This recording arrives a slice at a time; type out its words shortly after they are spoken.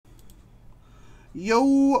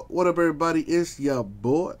Yo, what up, everybody? It's your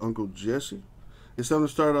boy, Uncle Jesse. It's time to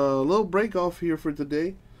start a little break off here for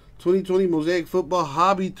today. 2020 Mosaic Football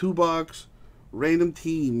Hobby 2-box Random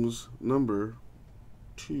Teams number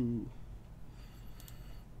 2.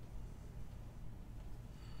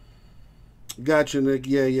 Gotcha, Nick.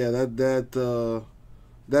 Yeah. That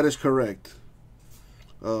is correct.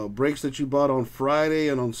 Breaks that you bought on Friday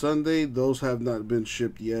and on Sunday, those have not been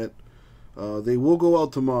shipped yet. They will go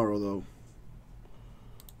out tomorrow, though.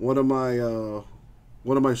 One of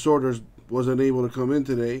my sorters wasn't able to come in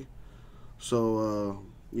today, so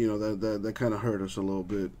that kind of hurt us a little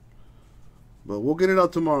bit. But we'll get it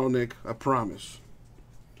out tomorrow, Nick. I promise.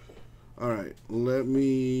 All right, let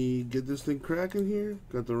me get this thing cracking here.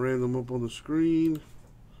 Got the random up on the screen.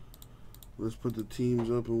 Let's put the teams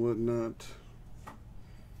up and whatnot.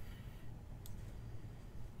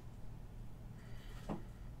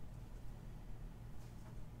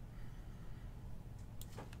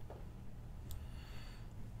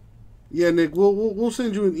 Yeah, Nick, we'll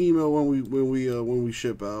send you an email when we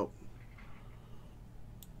ship out.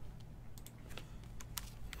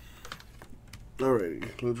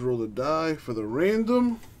 Alrighty, let's roll the die for the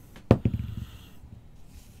random.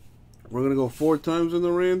 We're gonna go 4 times in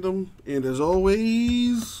the random, and as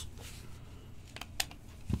always,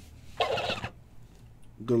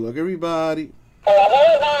 good luck, everybody.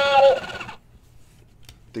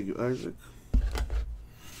 Thank you, Isaac.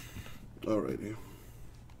 Alrighty.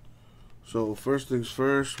 So first things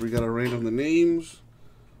first, we gotta random the names,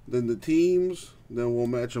 then the teams, then we'll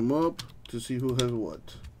match them up to see who has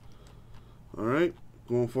what. Alright,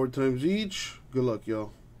 going 4 times each. Good luck,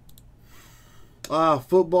 y'all.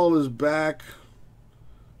 Football is back.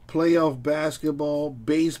 Playoff basketball,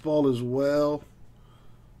 baseball as well.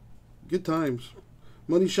 Good times.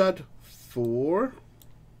 Money shot 4.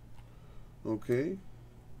 Okay.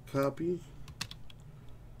 Copy.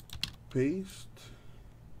 Paste.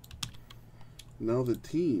 Now the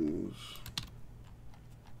teams.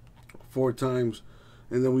 4 times.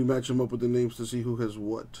 And then we match them up with the names to see who has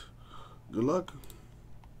what. Good luck.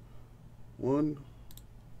 1,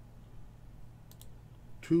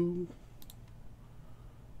 2,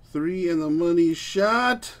 3, and the money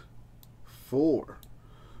shot 4.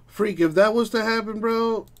 Freak, if that was to happen,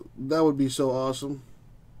 bro, that would be so awesome.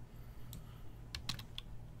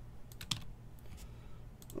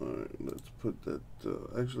 Alright, let's put that,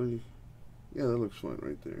 actually, yeah, that looks fine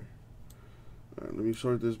right there. Alright, let me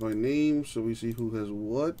sort this by name so we see who has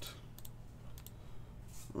what.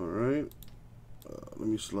 Alright. Let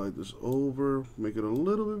me slide this over, make it a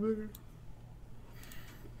little bit bigger.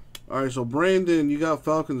 Alright, so Brandon, you got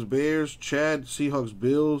Falcons, Bears, Chad, Seahawks,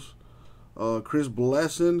 Bills, Chris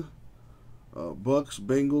Blessin, Bucks,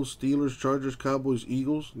 Bengals, Steelers, Chargers, Cowboys,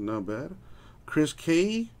 Eagles, not bad. Chris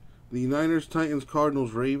K, the Niners, Titans,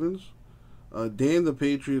 Cardinals, Ravens, Dan, the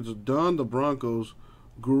Patriots, Don, the Broncos,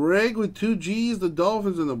 Greg with 2 G's, the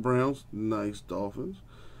Dolphins and the Browns, nice Dolphins.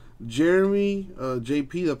 Jeremy,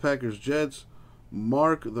 JP, the Packers, Jets,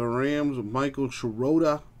 Mark, the Rams, Michael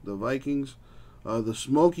Chirota, the Vikings, the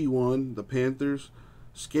Smoky One, the Panthers,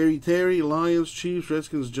 Scary Terry, Lions, Chiefs,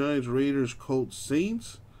 Redskins, Giants, Raiders, Colts,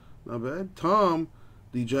 Saints, not bad. Tom,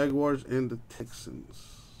 the Jaguars, and the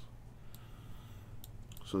Texans.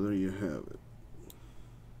 So there you have it.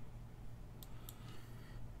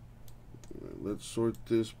 All right, let's sort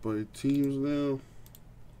this by teams now.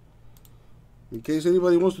 In case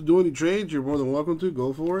anybody wants to do any trades, you're more than welcome to.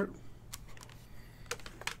 Go for it.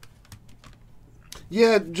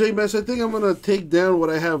 Yeah, J-Mess, I think I'm going to take down what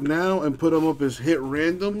I have now and put them up as hit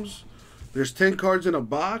randoms. There's 10 cards in a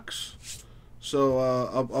box, so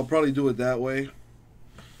I'll probably do it that way.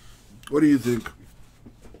 What do you think?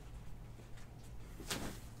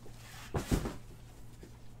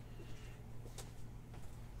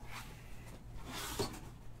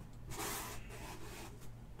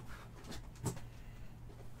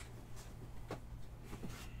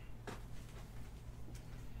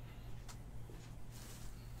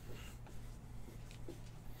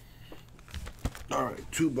 All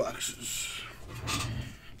right, 2 boxes.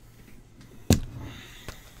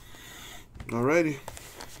 Alrighty.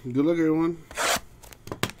 Good luck, everyone.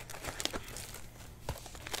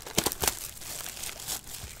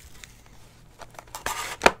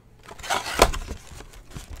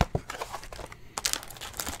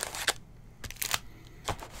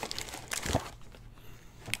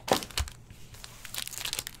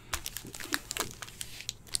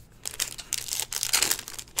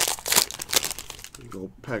 Go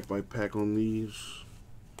pack by pack on these.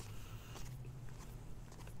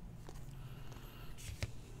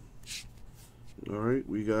 All right,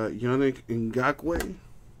 we got Yannick Ngakoue.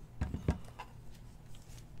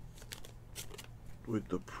 with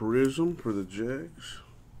the Prism for the Jags.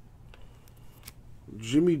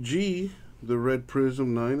 Jimmy G, the red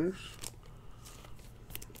Prism Niners.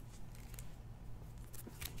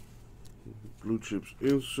 Blue Chips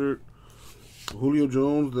insert. Julio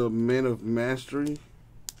Jones, the Man of Mastery.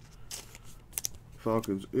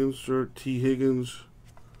 Falcons insert. T. Higgins,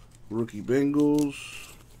 rookie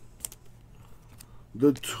Bengals.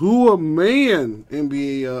 The Tua Man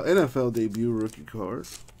NBA NFL debut rookie card.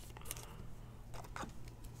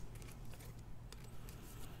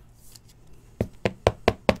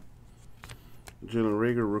 Jalen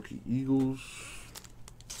Reagor, rookie Eagles.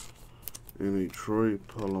 And a Troy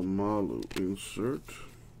Polamalu insert.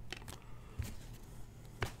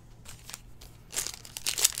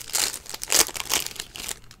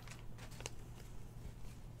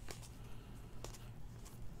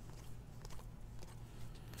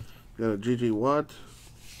 Got a J.J. Watt,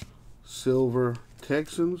 silver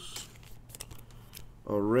Texans,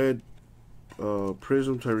 a red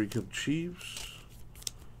Prism Tyreek Hill Chiefs,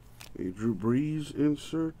 a Drew Brees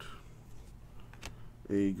insert,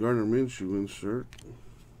 a Gardner Minshew insert,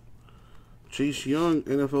 Chase Young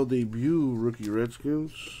NFL debut rookie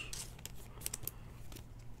Redskins,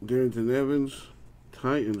 Darrington Evans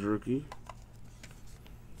Titans rookie,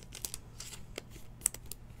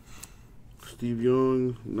 Steve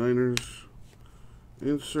Young, Niners,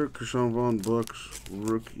 insert Kershawn Vaughn, Bucks,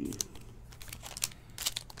 rookie.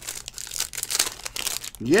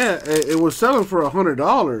 Yeah, it was selling for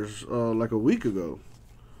 $100 like a week ago.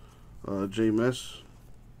 J Mess.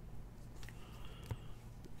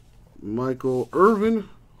 Michael Irvin,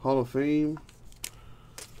 Hall of Fame,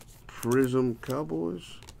 Prism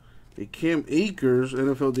Cowboys. A Cam Akers,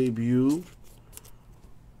 NFL debut,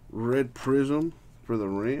 red Prism for the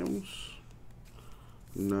Rams.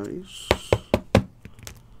 Nice.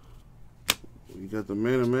 We got the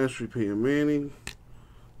Man of Mastery, Peyton Manning.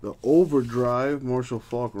 The Overdrive, Marshall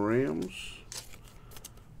Faulk, Rams.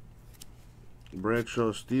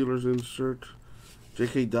 Bradshaw, Steelers insert.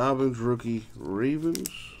 J.K. Dobbins, rookie, Ravens.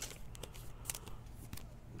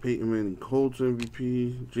 Peyton Manning, Colts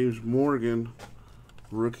MVP. James Morgan,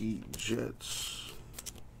 rookie, Jets.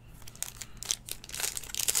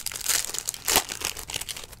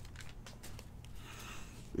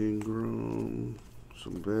 Ingram,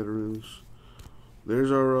 some veterans.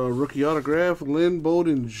 There's our rookie autograph, Lynn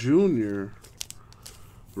Bowden Jr.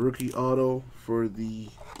 Rookie auto for the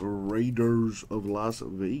Raiders of Las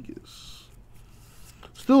Vegas.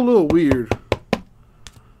 Still a little weird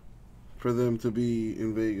for them to be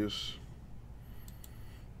in Vegas.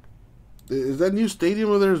 Is that new stadium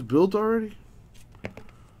of theirs built already?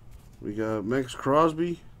 We got Max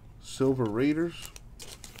Crosby, Silver Raiders.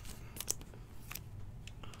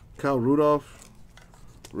 Kyle Rudolph,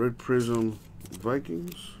 red Prism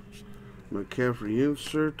Vikings. McCaffrey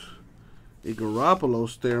insert. A Garoppolo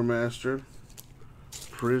Stairmaster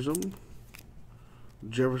Prism.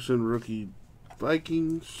 Jefferson rookie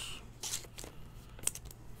Vikings.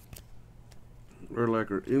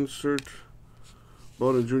 Urlacher insert.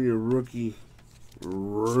 Bowden Jr. rookie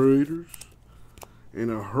Raiders.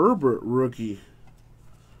 And a Herbert rookie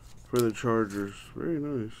for the Chargers. Very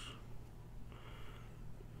nice.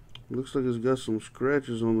 Looks like it's got some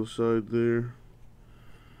scratches on the side there.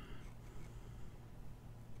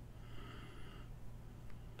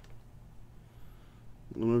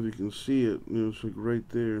 I don't know if you can see it. You know, it's like right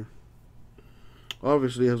there.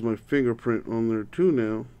 Obviously, it has my fingerprint on there too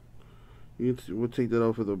now. We'll take that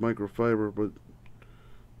off with a microfiber, but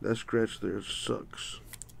that scratch there sucks.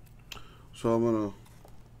 So I'm going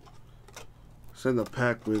to send a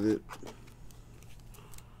pack with it.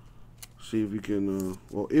 See if you can,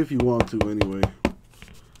 well, if you want to anyway,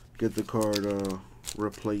 get the card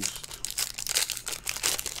replaced.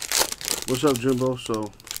 What's up, Jimbo? So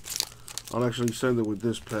I'll actually send it with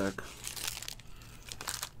this pack.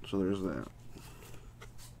 So there's that.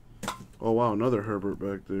 Oh wow, another Herbert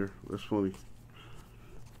back there. That's funny.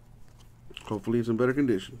 Hopefully it's in better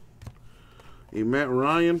condition. A Matt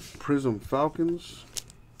Ryan Prism Falcons.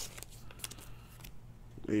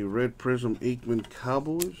 A red Prism Aikman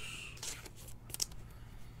Cowboys.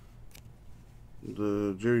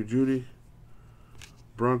 The Jerry Jeudy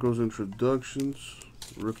Broncos introductions,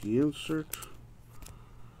 rookie insert.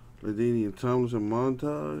 LaDainian Tomlinson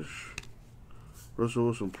montage. Russell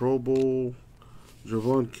Wilson Pro Bowl.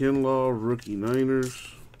 Javon Kinlaw rookie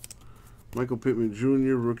Niners. Michael Pittman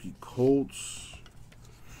Jr. rookie Colts.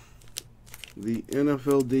 The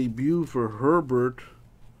NFL debut for Herbert.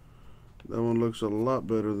 That one looks a lot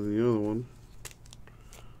better than the other one.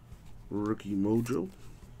 Rookie Mojo.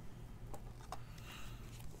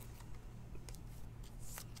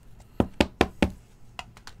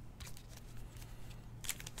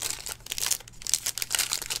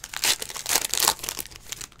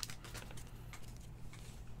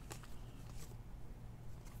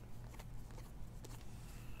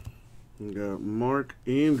 We got Mark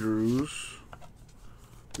Andrews,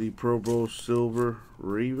 the Pro Bowl Silver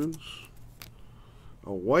Ravens.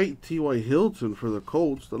 A white T.Y. Hilton for the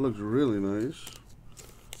Colts. That looks really nice.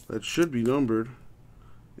 That should be numbered.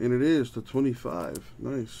 And it is to 25.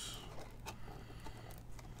 Nice.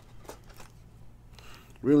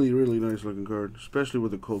 Really, really nice looking card, especially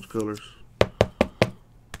with the Colts colors.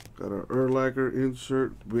 Got our Urlacher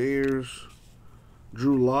insert, Bears,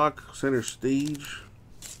 Drew Lock, center stage.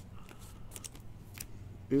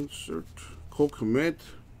 Insert, Cole Kmet,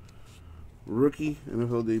 rookie,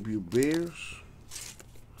 NFL debut Bears.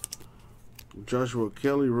 Joshua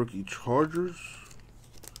Kelly, rookie Chargers.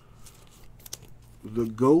 The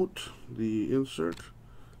GOAT, the insert.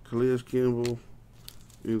 Calais Campbell,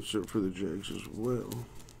 insert for the Jags as well.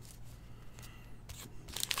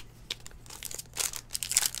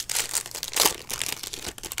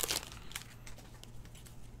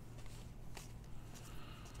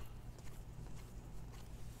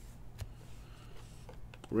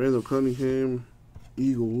 Randall Cunningham,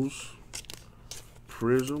 Eagles,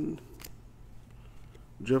 Prism.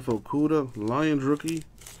 Jeff Okuda, Lions rookie,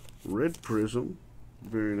 red Prism,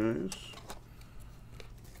 very nice.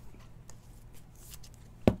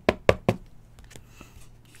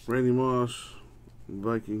 Randy Moss,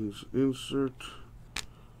 Vikings insert.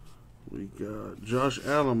 We got Josh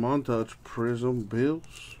Allen, Montage Prism,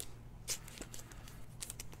 Bills.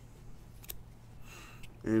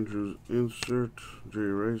 Andrews insert,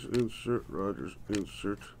 Jerry Rice insert, Rogers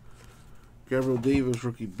insert. Gabriel Davis,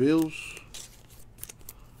 rookie Bills.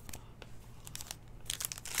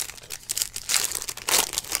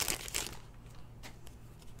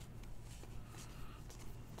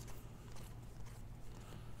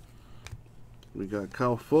 We got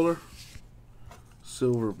Kyle Fuller,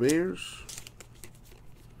 Silver Bears.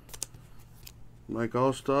 Mike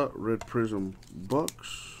Allstott, red Prism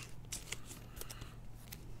Bucks.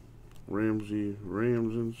 Ramsey,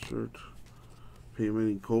 Rams insert. Peyton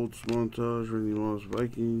Manning, Colts montage. Randy Moss,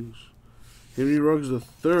 Vikings. Henry Ruggs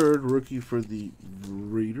III, rookie for the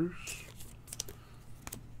Raiders.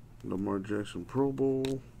 Lamar Jackson, Pro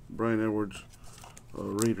Bowl. Brian Edwards,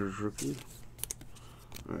 Raiders rookie.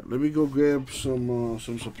 All right, let me go grab some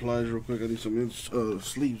supplies real quick. I need some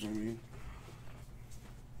sleeves on me.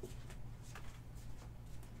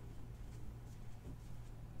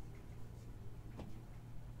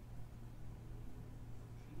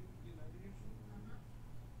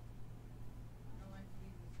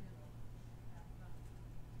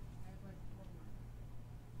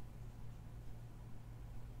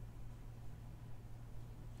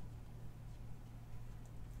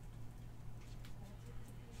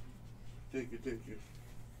 Thank you, thank you.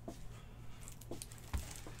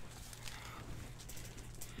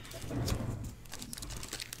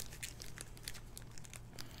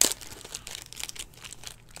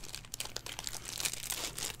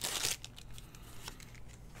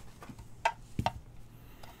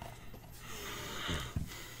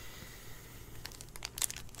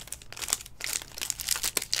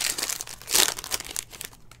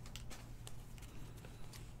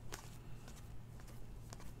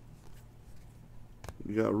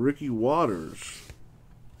 We got Ricky Waters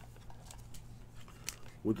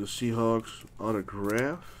with the Seahawks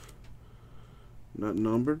autograph. Not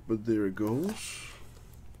numbered, but there it goes.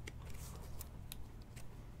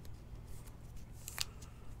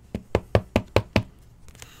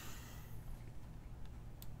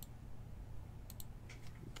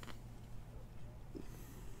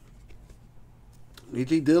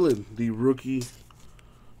 A.J. Dillon, the rookie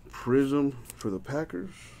Prism for the Packers.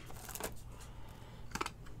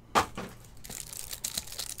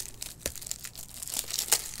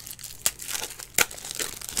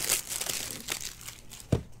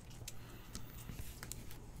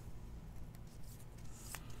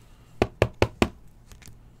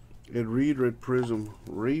 Ed Reed, red Prism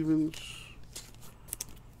Ravens.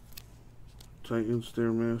 Titans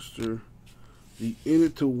Stairmaster. The In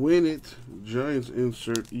It to Win It Giants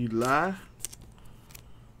insert Eli.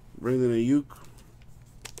 Brandon Ayuk,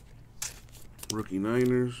 rookie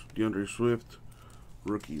Niners. DeAndre Swift,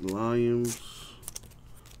 rookie Lions.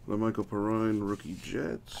 LaMichael Perrine, rookie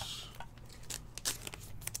Jets.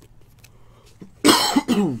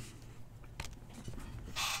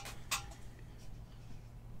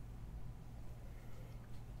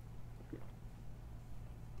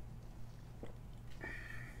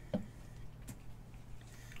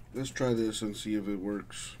 Let's try this and see if it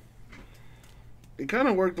works. It kind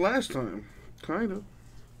of worked last time. Kind of.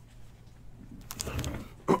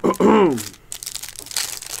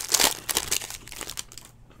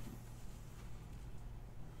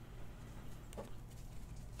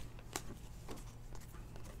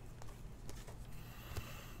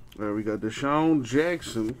 All right, we got Deshaun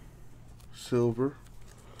Jackson, silver,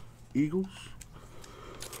 Eagles.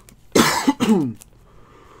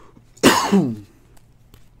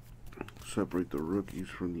 Separate the rookies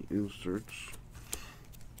from the inserts.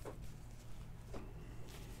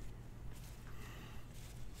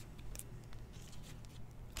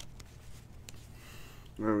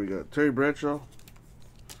 There we got Terry Bradshaw,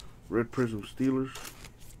 Red Prism Steelers.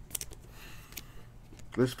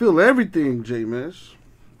 Let's fill everything, J-Mess.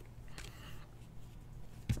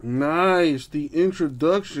 Nice. The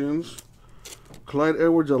introductions. Clyde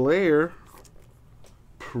Edwards-Helaire.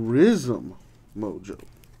 Prism Mojo.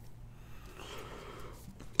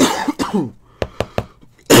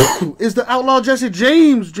 Is the Outlaw Jesse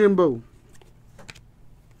James, Jimbo.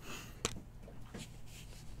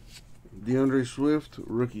 DeAndre Swift,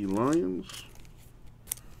 rookie Lions.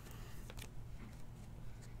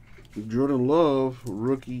 Jordan Love,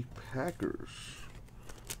 rookie Packers.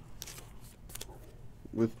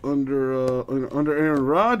 With under Aaron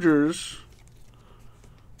Rodgers,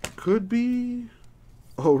 could be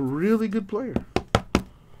a really good player.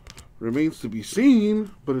 Remains to be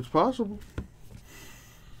seen, but it's possible.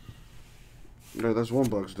 Alright, that's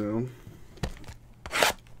 $1 down.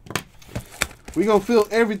 We're going to fill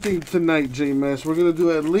everything tonight, J-Mess. We're going to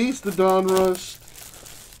do at least the Donruss,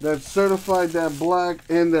 that certified, that black,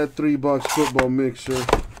 and that $3 football mixer.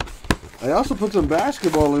 I also put some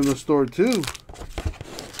basketball in the store, too.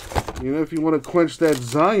 You know, if you want to quench that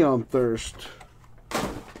Zion thirst.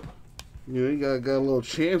 You know, you got a little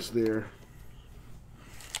chance there.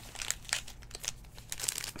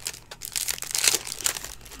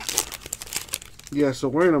 Yeah, so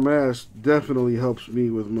wearing a mask definitely helps me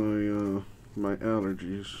with my my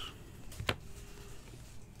allergies.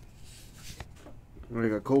 I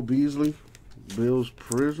got Cole Beasley, Bills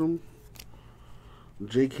Prism,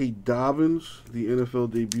 J.K. Dobbins, the NFL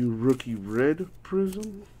debut rookie red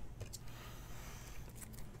Prism.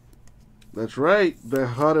 That's right, the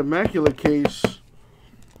Hot Immaculate case.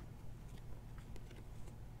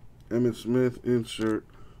 Emmitt Smith insert.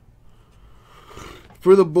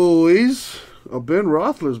 For the boys, a Ben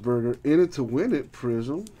Roethlisberger in it to win it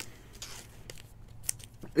Prism.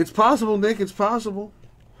 It's possible, Nick. It's possible.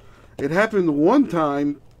 It happened one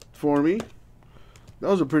time for me. That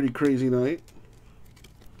was a pretty crazy night.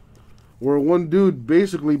 Where one dude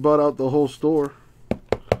basically bought out the whole store.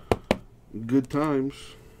 Good times.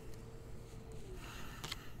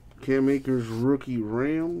 Cam Akers, rookie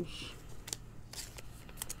Rams.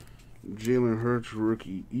 Jalen Hurts,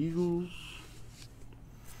 rookie Eagles.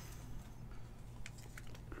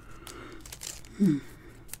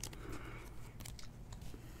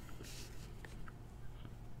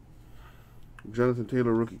 Jonathan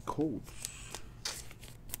Taylor, rookie Colts.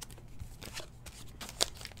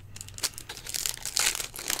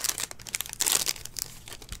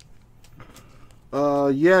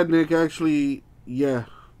 Yeah, Nick, actually, yeah,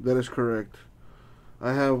 that is correct.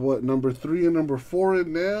 I have, what, number 3 and number 4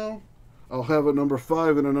 in now? I'll have a number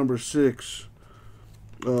 5 and a number 6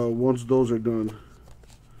 once those are done.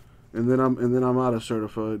 And then I'm out of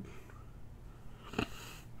certified.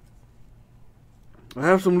 I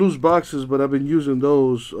have some loose boxes, but I've been using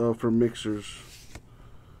those for mixers.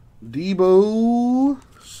 Debo,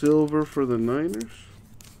 silver for the Niners.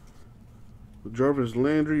 Jarvis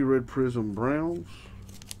Landry, red Prism Browns.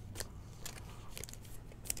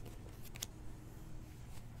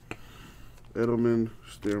 Edelman,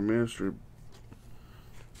 Stairmaster.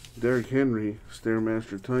 Derrick Henry,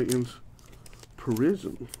 Stairmaster Titans.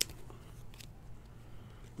 Prism.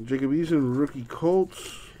 Jacob Eason, rookie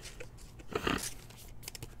Colts.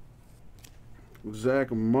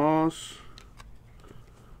 Zach Moss,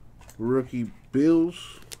 rookie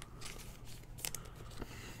Bills.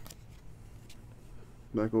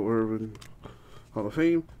 Michael Irvin, Hall of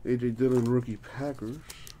Fame. A.J. Dillon, rookie Packers.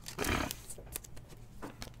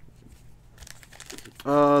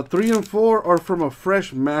 3 and 4 are from a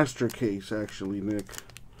fresh master case, actually, Nick.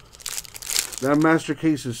 That master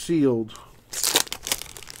case is sealed.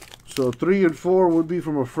 So 3 and 4 would be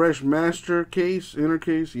from a fresh master case, inner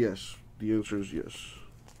case, yes. The answer is yes.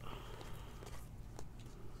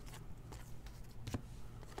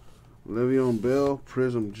 Le'Veon Bell,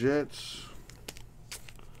 Prism Jets.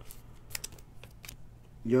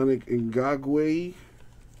 Yannick Ngakoue,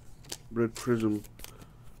 red Prism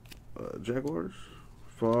Jaguars.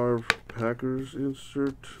 Favre, Packers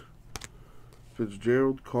insert.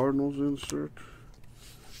 Fitzgerald, Cardinals insert.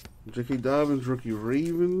 J.K. Dobbins, rookie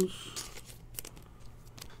Ravens.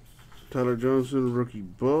 Tyler Johnson, rookie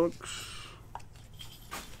Bucks.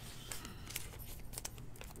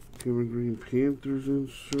 Kevin Green, Panthers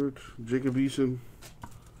insert. Jacob Eason,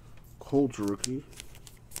 Colts rookie.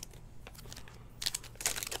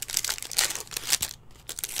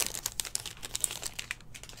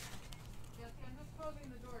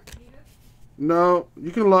 No,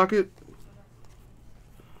 you can lock it.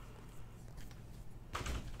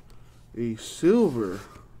 A silver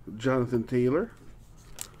Jonathan Taylor.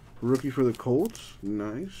 Rookie for the Colts.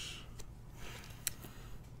 Nice.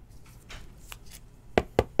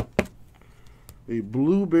 A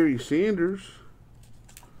Blueberry Sanders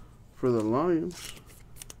for the Lions.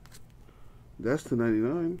 That's to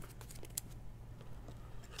 99.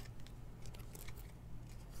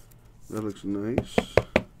 That looks nice.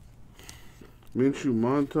 Minshew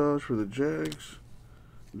montage for the Jags.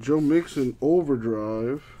 Joe Mixon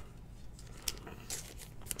overdrive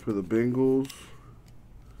for the Bengals.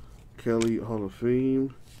 Kelly Hall of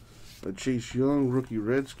Fame. Chase Young rookie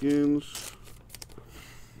Redskins.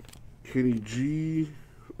 Kenny G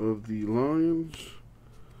of the Lions.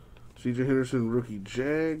 C.J. Henderson rookie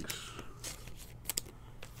Jags.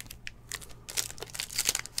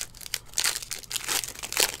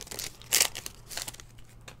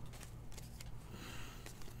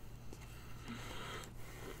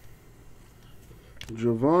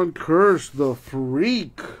 Javon Curse, the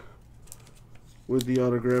Freak, with the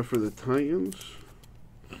autograph for the Titans.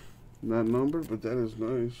 Not numbered, but that is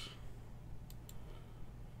nice.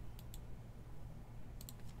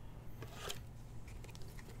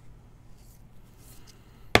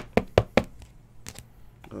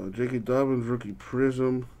 J.K. Dobbins, rookie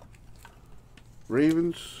Prism,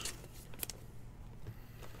 Ravens.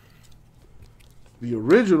 The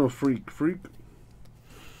original Freak.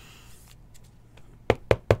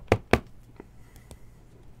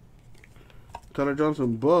 Tyler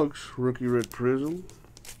Johnson, Bucks, rookie red Prism.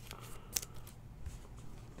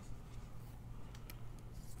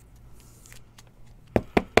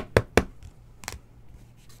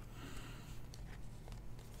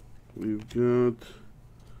 We've got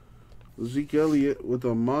Zeke Elliott with a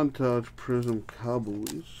montage Prism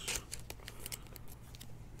Cowboys.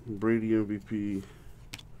 Brady MVP.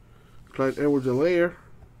 Clyde Edwards-Helaire,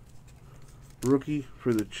 rookie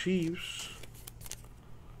for the Chiefs.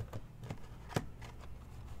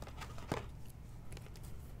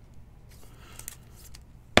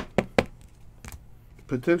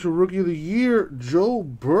 Potential Rookie of the Year, Joe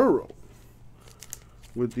Burrow,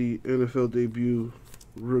 with the NFL debut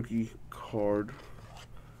rookie card.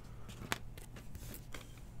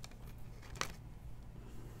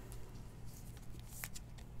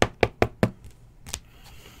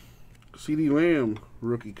 CeeDee Lamb,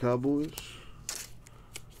 rookie Cowboys.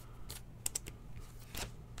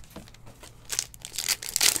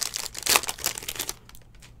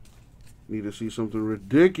 Need to see something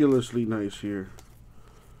ridiculously nice here.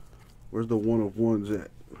 Where's the one of ones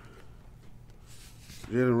at?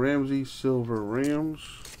 Jalen Ramsey, silver Rams.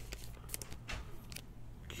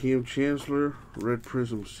 Cam Chancellor, red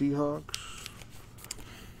Prism Seahawks.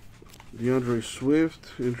 DeAndre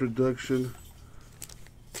Swift, introduction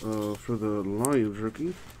for the Lions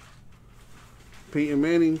rookie. Peyton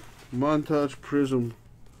Manning, montage Prism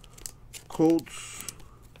Colts.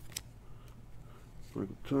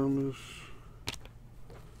 Michael Thomas.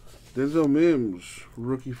 Denzel Mims,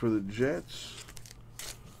 rookie for the Jets.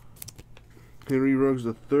 Henry Ruggs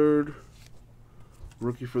III,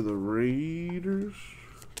 rookie for the Raiders.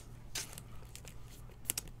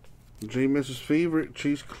 Jameis's favorite,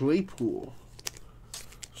 Chase Claypool,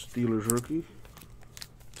 Steelers rookie.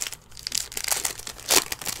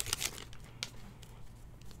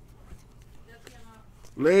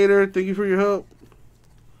 Later, thank you for your help.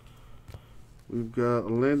 We've got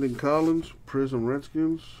Landon Collins, Prism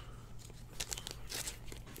Redskins.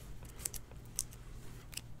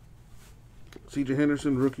 C.J.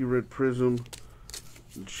 Henderson, rookie red Prism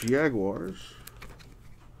Jaguars.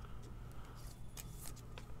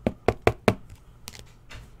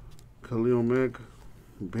 Khalil Mack,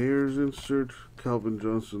 Bears insert. Calvin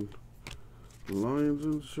Johnson, Lions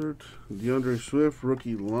insert. DeAndre Swift,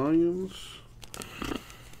 rookie Lions.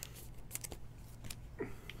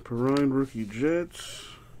 Perrine, rookie Jets.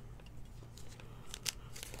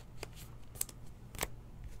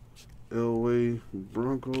 Elway,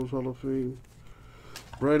 Broncos Hall of Fame.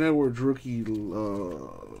 Brian Edwards, rookie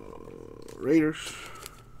Raiders.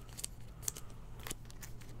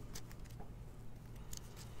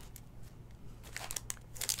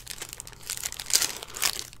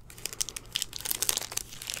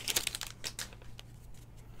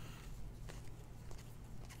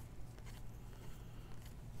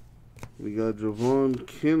 We got Javon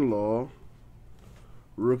Kinlaw,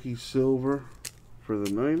 rookie silver for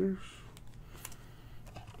the Niners.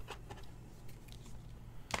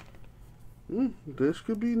 This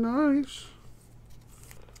could be nice.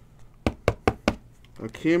 A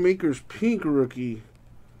Cam Akers pink rookie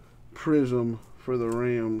prism for the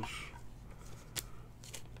Rams.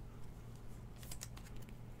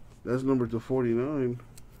 That's numbered to 49.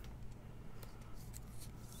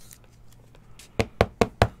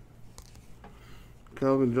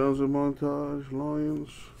 Calvin Johnson montage, Lions.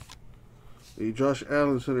 A Josh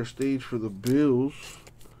Allen center stage for the Bills.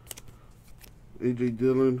 A.J.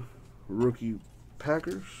 Dillon, rookie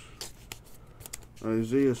Packers.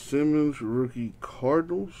 Isaiah Simmons, rookie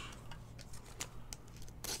Cardinals.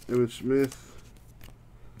 Emmitt Smith,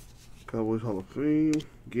 Cowboys Hall of Fame.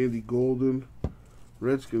 Gandy Golden,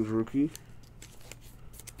 Redskins rookie.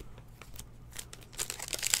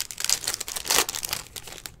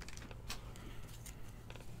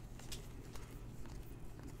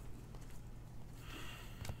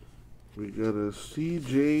 We got a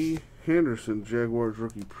C.J. Henderson, Jaguars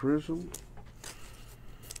rookie prism.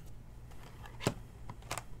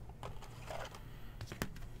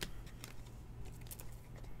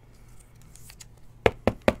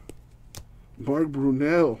 Mark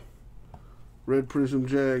Brunell, red prism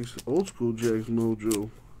Jags, old school Jags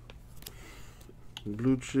mojo.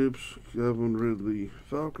 Blue chips, Calvin Ridley,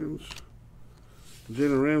 Falcons.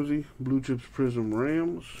 Jalen Ramsey, blue chips prism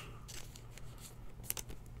Rams.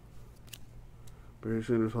 Barry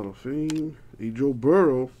Sanders Hall of Fame. A Joe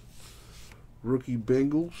Burrow, rookie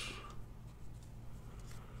Bengals.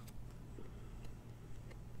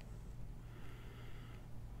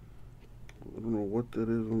 I don't know what that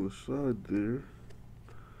is on the side there.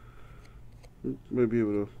 Might be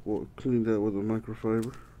able to clean that with a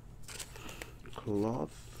microfiber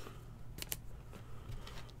cloth.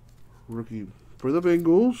 Rookie for the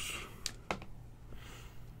Bengals.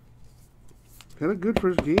 Had a good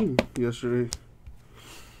first game yesterday.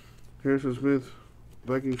 Harrison Smith,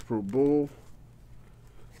 Vikings Pro Bowl.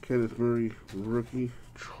 Kenneth Murray, rookie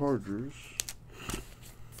Chargers.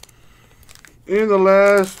 And the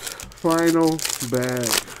last final bag.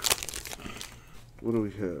 What do we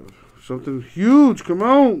have? Something huge. Come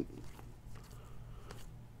on.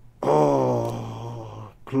 Oh,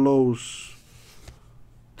 close.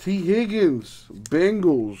 T. Higgins,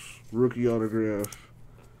 Bengals, rookie autograph.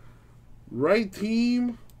 Right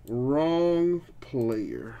team, wrong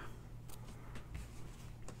player.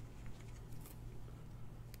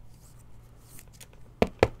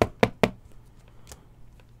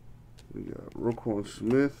 We got Roquan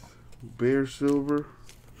Smith, Bear Silver.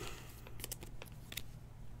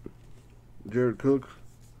 Jared Cook,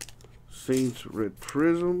 Saints Red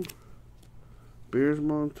Prism. Bears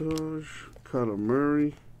montage. Kyler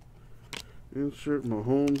Murray. Insert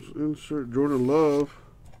Mahomes. Insert Jordan Love.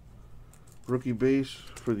 Rookie base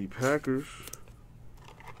for the Packers.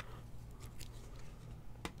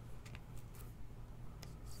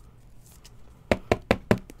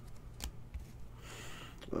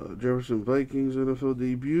 Jefferson Vikings NFL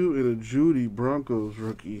debut and a Judy Broncos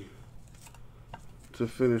rookie to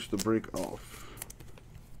finish the break off.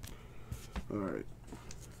 Alright.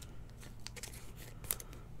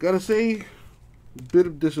 Gotta say, a bit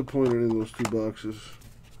of disappointed in those two boxes.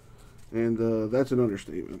 And that's an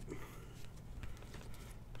understatement.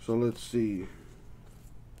 So let's see.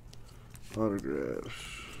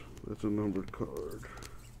 Autographs. That's a numbered card.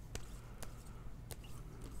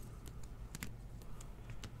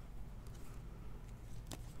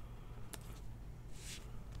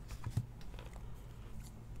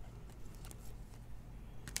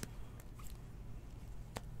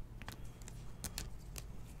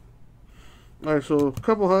 Alright, so a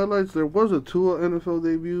couple highlights. There was a Tua NFL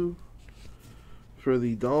debut for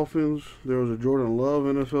the Dolphins. There was a Jordan Love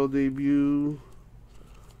NFL debut.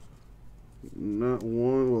 Not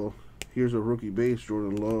one. Well, here's a rookie base,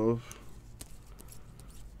 Jordan Love.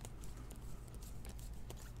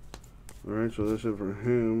 Alright, so that's it for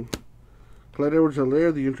him. Clyde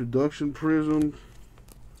Edwards-Helaire, the introduction prism.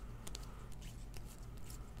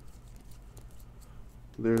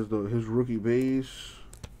 There's his rookie base.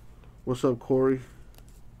 What's up, Corey?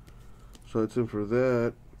 So that's it for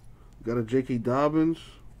that. Got a J.K. Dobbins,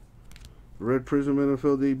 Red Prism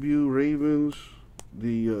NFL debut, Ravens.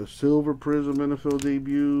 The Silver Prism NFL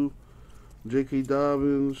debut, J.K.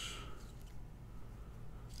 Dobbins.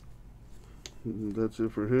 That's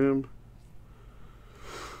it for him.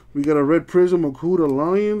 We got a Red Prism Okuda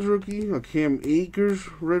Lions rookie, a Cam Akers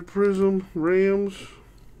Red Prism Rams.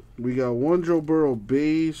 We got one Joe Burrow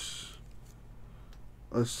base.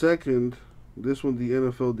 A second, this one the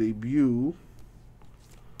NFL debut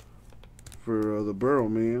for the Burrow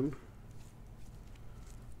man.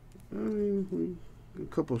 I mean, a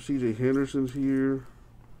couple of C.J. Hendersons here.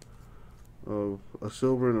 A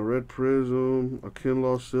silver and a red prism, a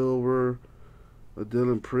Kinlaw silver, a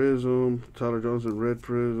Dylan prism, Tyler Johnson red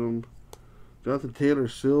prism, Jonathan Taylor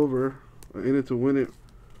silver, in it to win it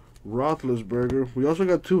Roethlisberger. We also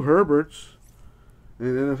got 2 Herberts,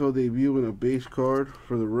 an NFL debut and a base card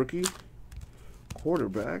for the rookie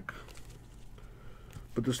quarterback.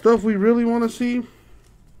 But the stuff we really want to see,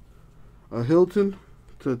 a Hilton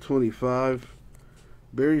to 25,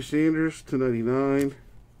 Barry Sanders to 99,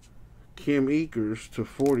 Cam Akers to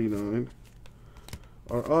 49.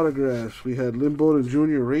 Our autographs, we had Lynn Bowden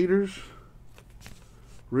Jr. Raiders,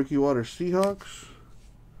 Ricky Waters Seahawks,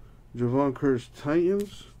 Javon Curse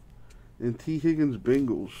Titans, and T. Higgins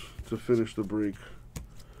Bengals to finish the break.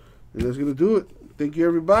 And that's going to do it. Thank you,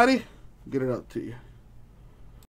 everybody. Get it out to you.